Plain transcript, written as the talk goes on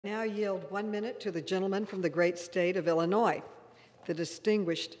Now yield 1 minute to the gentleman from the great state of Illinois, the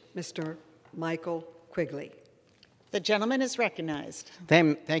distinguished Mr. Michael Quigley. The gentleman is recognized.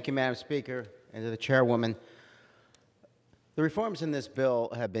 Thank you, Madam Speaker, and to the chairwoman. The reforms in this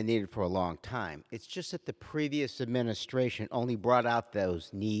bill have been needed for a long time. It's just that the previous administration only brought out those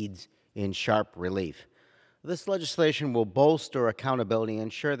needs in sharp relief. This legislation will bolster accountability and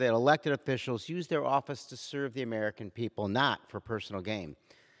ensure that elected officials use their office to serve the American people, not for personal gain.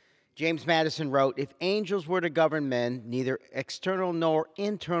 James Madison wrote, "If angels were to govern men, neither external nor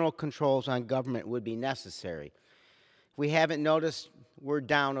internal controls on government would be necessary." If we haven't noticed, we're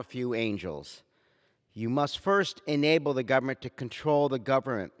down a few angels. "You must first enable the government to control the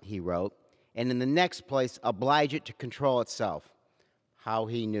government," he wrote, "and in the next place, oblige it to control itself." How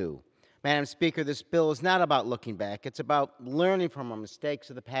he knew. Madam Speaker, this bill is not about looking back. It's about learning from our mistakes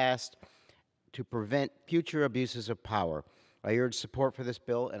of the past to prevent future abuses of power. I urge support for this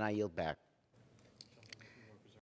bill, and I yield back.